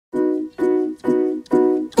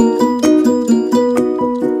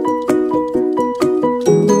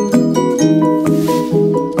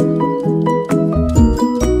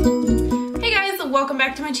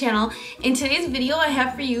In today's video I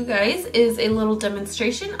have for you guys is a little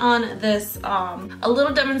demonstration on this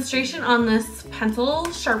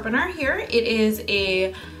pencil sharpener here. It is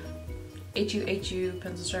a HU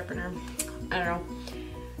pencil sharpener. I don't know.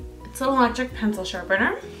 It's an electric pencil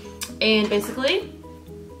sharpener, and basically,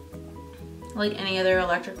 like any other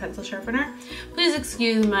electric pencil sharpener, please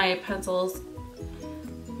excuse my pencils.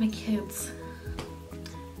 My kids.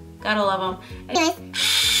 Gotta love them.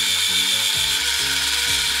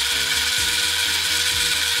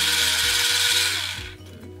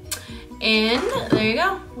 And there you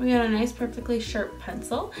go. We got a nice, perfectly sharp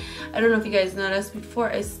pencil. I don't know if you guys noticed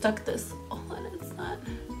before I stuck this. Oh, and it's not.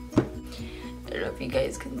 I don't know if you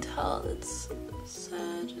guys can tell. It's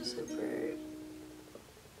such a super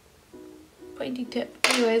pointy tip.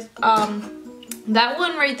 Anyways, that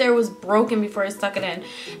one right there was broken before I stuck it in.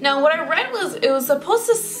 Now what I read was it was supposed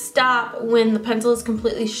to stop when the pencil is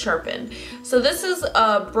completely sharpened. So this is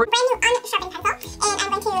a brand new unsharpened pencil, and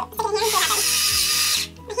I'm going to stick it in here and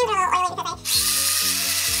see what happens. My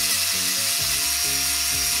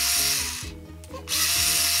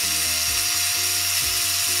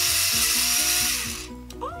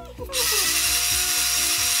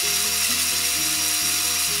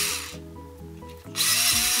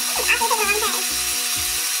hands are a little oily because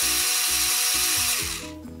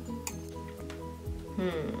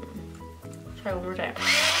try one more time.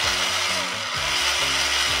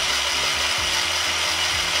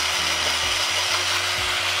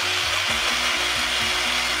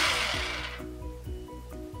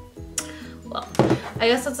 Well, I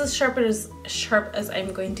guess that's as sharp as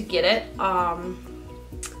I'm going to get it. Well,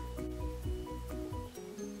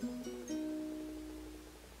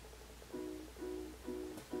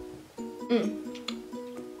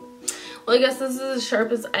 I guess this is as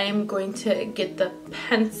sharp as I am going to get the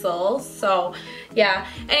pencil. So yeah,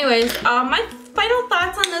 anyways, my final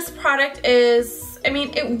thoughts on this product is, I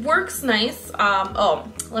mean, it works nice. Oh,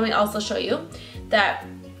 let me also show you that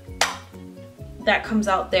comes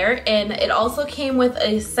out there, and it also came with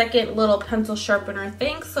a second little pencil sharpener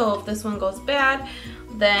thing, so if this one goes bad,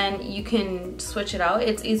 then you can switch it out.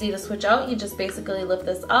 It's easy to switch out. You just basically lift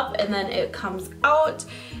this up and then it comes out,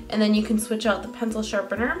 and then you can switch out the pencil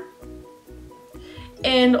sharpener.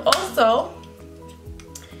 And also,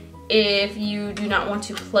 if you do not want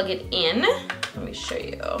to plug it in, let me show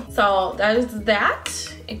you. So that is that.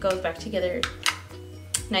 It goes back together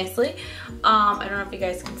nicely. I don't know if you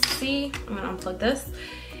guys can see. I'm gonna unplug this.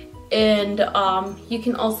 And you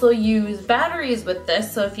can also use batteries with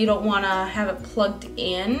this. So if you don't wanna have it plugged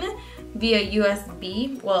in via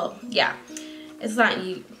USB, well, yeah, it's not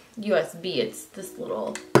USB, it's this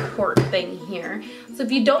little port thing here. So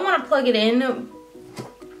if you don't wanna plug it in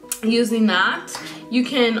using that, you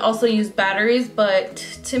can also use batteries, but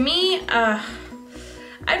to me,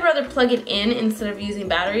 I'd rather plug it in instead of using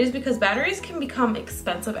batteries, because batteries can become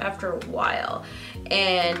expensive after a while.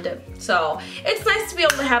 And so it's nice to be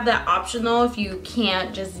able to have that option though, if you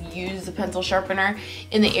can't just use the pencil sharpener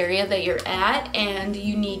in the area that you're at and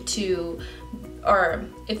you need to, or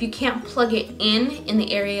if you can't plug it in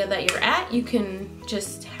the area that you're at, you can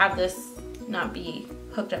just have this not be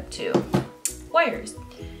hooked up to wires.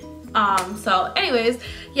 So anyways,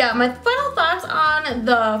 yeah, my final thoughts on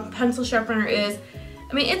the pencil sharpener is,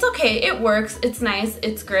 I mean, it's okay, it works, it's nice,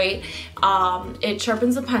 it's great. It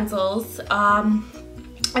sharpens the pencils.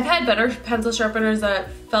 I've had better pencil sharpeners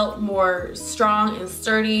that felt more strong and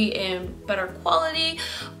sturdy and better quality,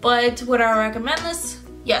 but would I recommend this?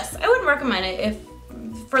 Yes, I would recommend it. If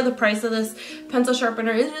for the price of this pencil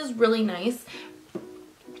sharpener, it is really nice.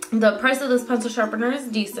 The price of this pencil sharpener is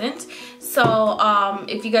decent. So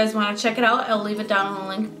if you guys want to check it out, I'll leave it down in the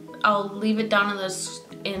link.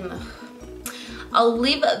 I'll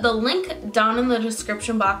leave the link down in the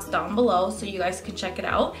description box down below so you guys can check it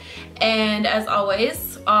out. And as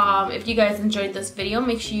always, if you guys enjoyed this video,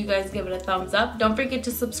 make sure you guys give it a thumbs up. Don't forget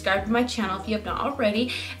to subscribe to my channel if you have not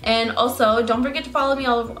already. And also, don't forget to follow me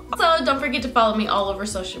all over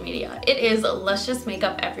social media. It is Let's Just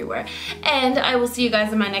Makeup everywhere. And I will see you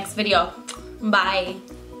guys in my next video. Bye.